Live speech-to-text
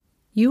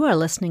You are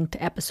listening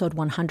to episode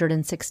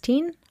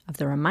 116 of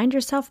the Remind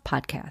Yourself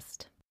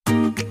podcast.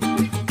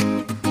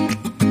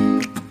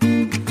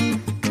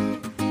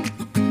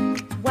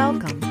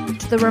 Welcome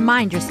to the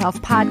Remind Yourself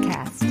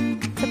podcast,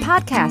 the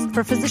podcast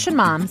for physician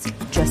moms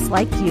just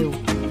like you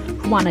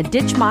who want to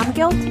ditch mom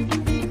guilt,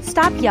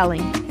 stop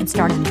yelling, and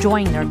start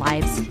enjoying their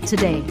lives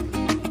today.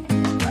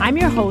 I'm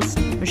your host,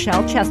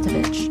 Michelle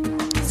Chestovich,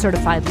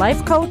 certified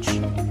life coach,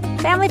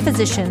 family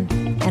physician,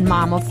 and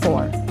mom of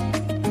 4.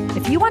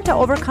 If you want to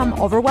overcome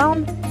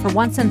overwhelm for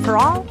once and for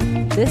all,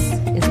 this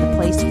is the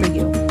place for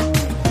you.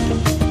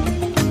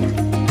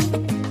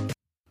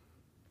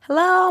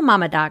 Hello,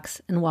 Mama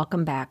Docs, and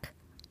welcome back.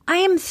 I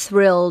am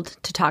thrilled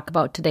to talk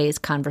about today's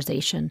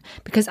conversation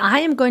because I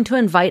am going to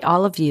invite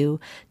all of you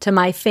to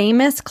my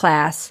famous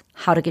class,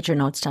 How to Get Your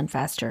Notes Done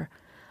Faster.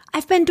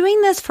 I've been doing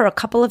this for a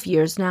couple of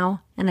years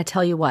now, and I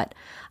tell you what,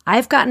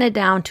 I've gotten it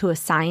down to a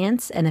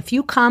science, and if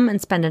you come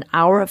and spend an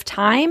hour of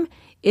time,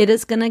 it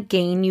is going to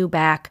gain you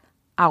back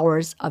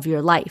hours of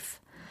your life.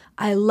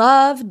 I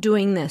love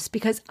doing this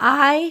because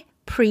I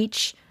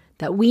preach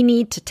that we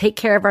need to take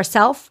care of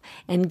ourselves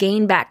and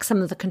gain back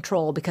some of the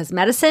control because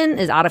medicine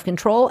is out of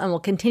control and will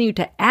continue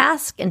to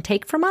ask and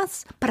take from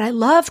us. But I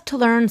love to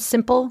learn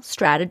simple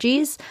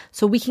strategies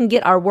so we can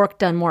get our work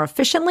done more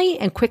efficiently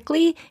and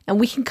quickly, and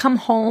we can come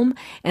home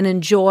and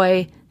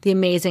enjoy the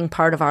amazing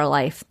part of our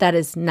life that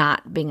is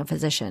not being a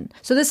physician.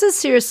 So this is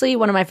seriously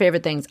one of my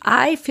favorite things.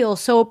 I feel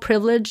so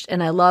privileged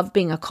and I love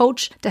being a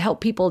coach to help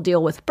people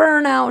deal with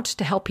burnout,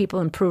 to help people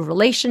improve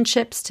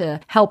relationships, to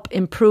help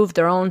improve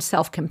their own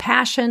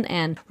self-compassion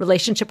and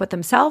relationship with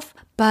themselves.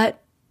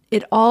 But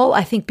it all,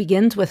 I think,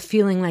 begins with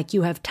feeling like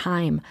you have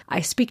time. I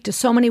speak to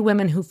so many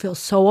women who feel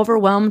so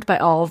overwhelmed by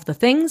all of the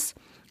things.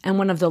 And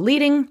one of the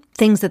leading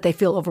things that they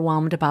feel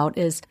overwhelmed about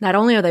is not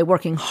only are they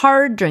working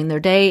hard during their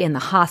day in the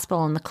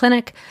hospital and the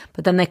clinic,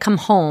 but then they come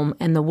home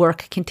and the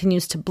work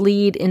continues to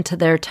bleed into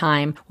their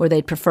time where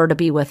they'd prefer to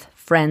be with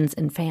friends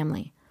and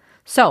family.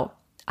 So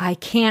I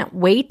can't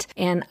wait.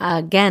 And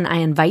again, I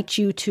invite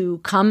you to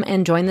come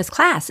and join this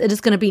class. It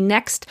is going to be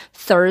next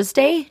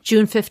Thursday,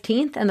 June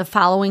 15th, and the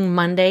following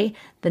Monday,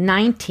 the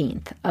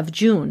 19th of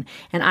June.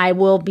 And I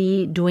will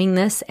be doing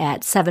this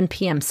at 7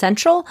 p.m.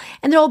 Central.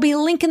 And there will be a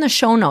link in the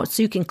show notes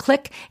so you can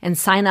click and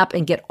sign up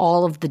and get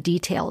all of the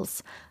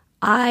details.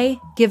 I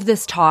give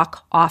this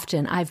talk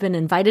often. I've been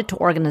invited to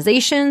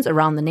organizations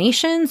around the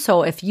nation.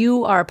 So if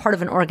you are a part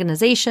of an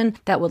organization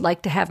that would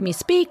like to have me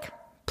speak,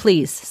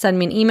 please send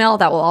me an email.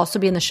 That will also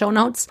be in the show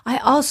notes. I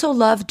also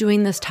love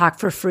doing this talk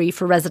for free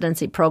for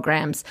residency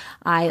programs.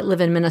 I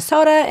live in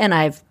Minnesota and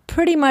I've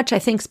pretty much, I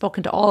think,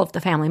 spoken to all of the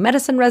family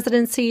medicine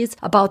residencies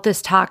about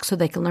this talk so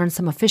they can learn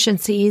some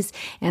efficiencies.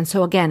 And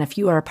so again, if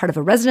you are a part of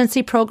a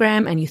residency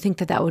program and you think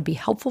that that would be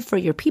helpful for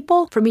your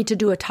people, for me to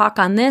do a talk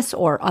on this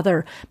or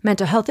other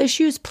mental health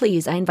issues,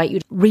 please, I invite you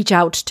to reach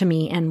out to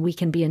me and we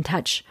can be in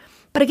touch.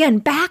 But again,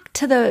 back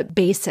to the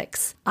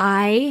basics.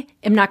 I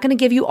am not going to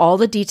give you all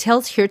the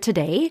details here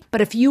today,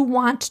 but if you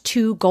want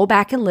to go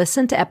back and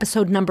listen to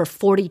episode number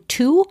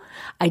 42,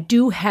 I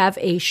do have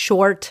a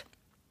short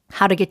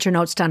How to Get Your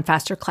Notes Done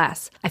Faster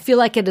class. I feel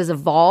like it has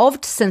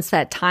evolved since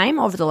that time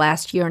over the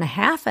last year and a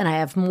half, and I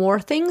have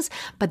more things,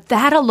 but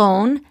that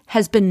alone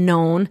has been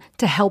known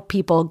to help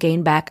people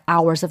gain back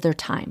hours of their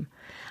time.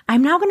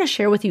 I'm now going to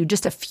share with you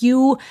just a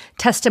few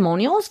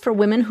testimonials for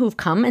women who've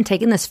come and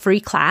taken this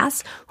free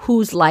class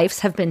whose lives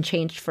have been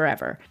changed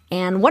forever.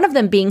 And one of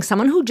them being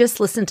someone who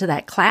just listened to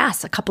that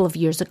class a couple of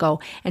years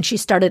ago and she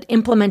started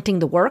implementing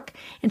the work.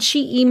 And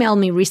she emailed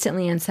me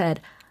recently and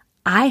said,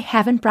 I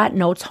haven't brought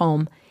notes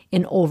home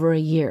in over a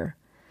year.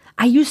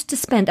 I used to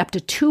spend up to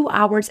 2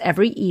 hours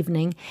every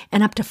evening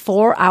and up to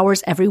 4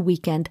 hours every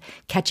weekend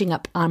catching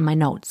up on my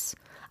notes.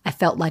 I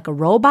felt like a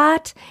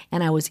robot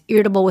and I was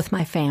irritable with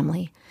my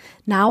family.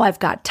 Now I've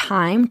got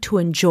time to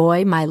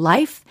enjoy my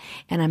life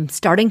and I'm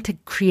starting to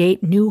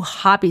create new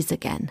hobbies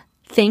again.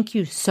 Thank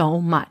you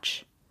so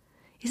much.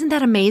 Isn't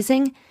that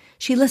amazing?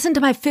 She listened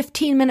to my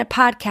 15-minute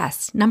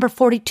podcast, number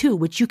 42,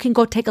 which you can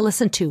go take a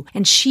listen to,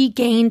 and she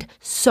gained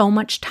so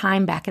much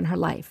time back in her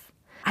life.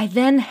 I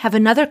then have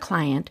another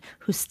client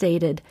who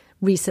stated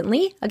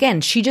recently,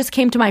 again, she just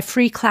came to my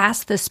free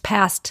class this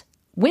past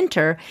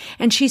winter,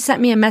 and she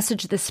sent me a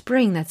message this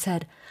spring that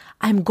said,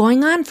 I'm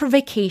going on for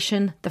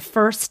vacation the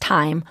first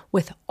time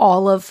with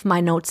all of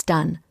my notes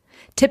done.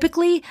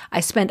 Typically, I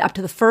spend up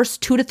to the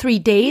first 2 to 3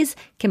 days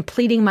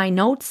completing my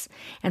notes,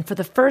 and for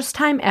the first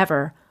time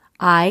ever,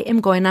 I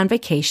am going on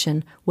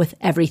vacation with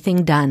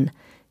everything done.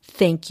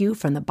 Thank you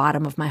from the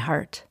bottom of my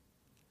heart.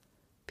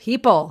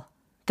 People,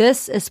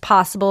 this is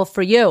possible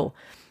for you.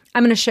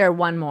 I'm going to share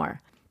one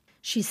more.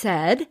 She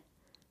said,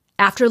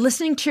 after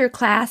listening to your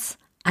class,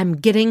 I'm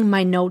getting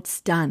my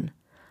notes done.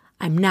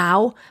 I'm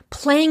now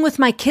playing with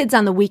my kids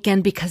on the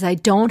weekend because I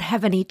don't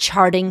have any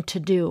charting to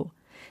do.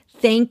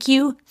 Thank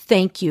you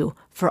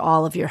for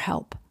all of your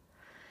help.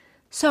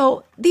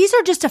 So these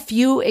are just a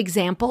few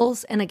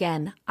examples. And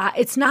again,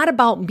 it's not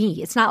about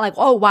me. It's not like,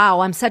 oh,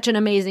 wow, I'm such an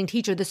amazing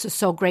teacher. This is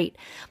so great.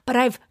 But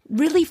I've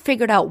really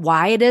figured out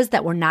why it is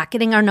that we're not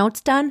getting our notes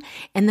done.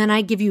 And then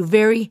I give you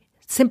very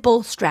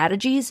simple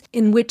strategies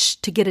in which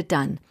to get it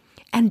done.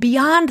 And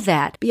beyond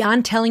that,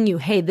 beyond telling you,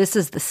 hey, this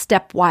is the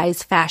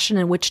stepwise fashion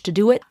in which to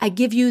do it, I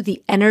give you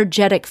the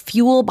energetic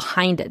fuel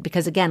behind it.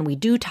 Because again, we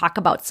do talk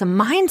about some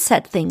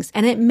mindset things,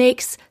 and it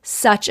makes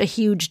such a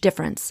huge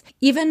difference.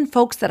 Even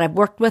folks that I've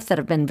worked with that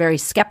have been very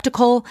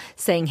skeptical,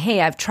 saying,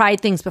 hey, I've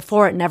tried things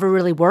before, it never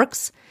really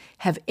works,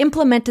 have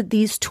implemented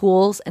these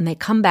tools, and they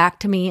come back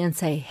to me and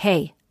say,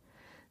 hey,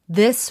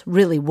 this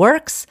really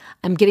works.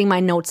 I'm getting my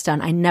notes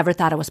done. I never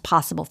thought it was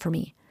possible for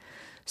me.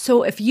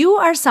 So if you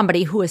are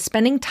somebody who is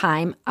spending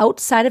time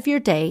outside of your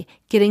day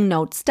getting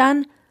notes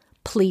done,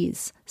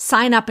 please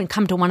sign up and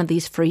come to one of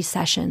these free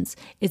sessions.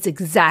 It's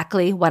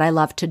exactly what I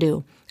love to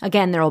do.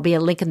 Again, there will be a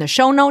link in the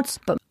show notes,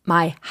 but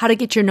my How to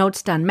Get Your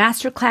Notes Done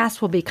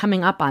Masterclass will be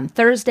coming up on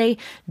Thursday,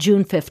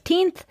 June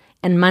 15th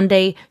and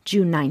Monday,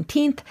 June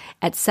 19th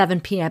at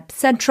 7 p.m.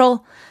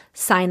 Central.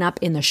 Sign up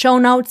in the show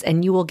notes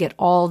and you will get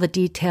all the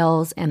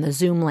details and the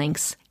Zoom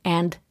links.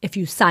 And if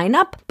you sign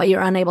up, but you're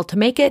unable to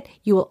make it,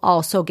 you will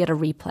also get a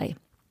replay.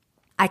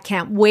 I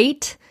can't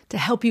wait to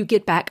help you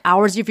get back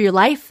hours of your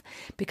life,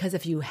 because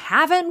if you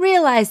haven't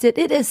realized it,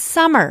 it is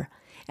summer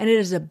and it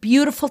is a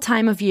beautiful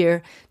time of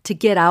year to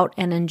get out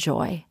and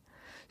enjoy.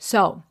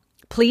 So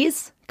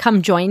please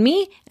come join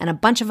me and a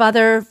bunch of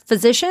other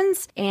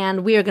physicians,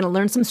 and we are going to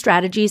learn some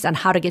strategies on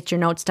how to get your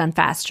notes done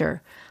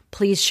faster.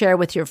 Please share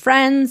with your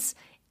friends,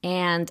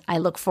 and I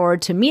look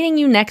forward to meeting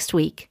you next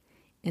week.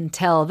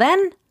 Until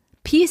then,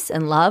 peace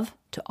and love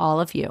to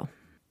all of you.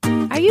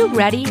 Are you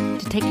ready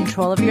to take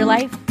control of your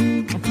life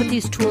and put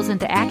these tools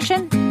into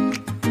action?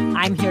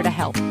 I'm here to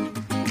help.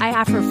 I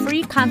offer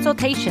free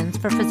consultations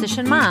for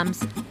physician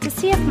moms to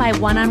see if my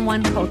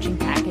one-on-one coaching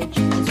package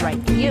is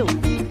right for you.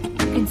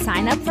 You can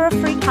sign up for a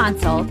free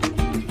consult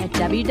at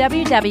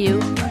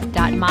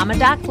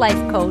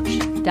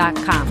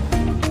www.mamadoclifecoach.com.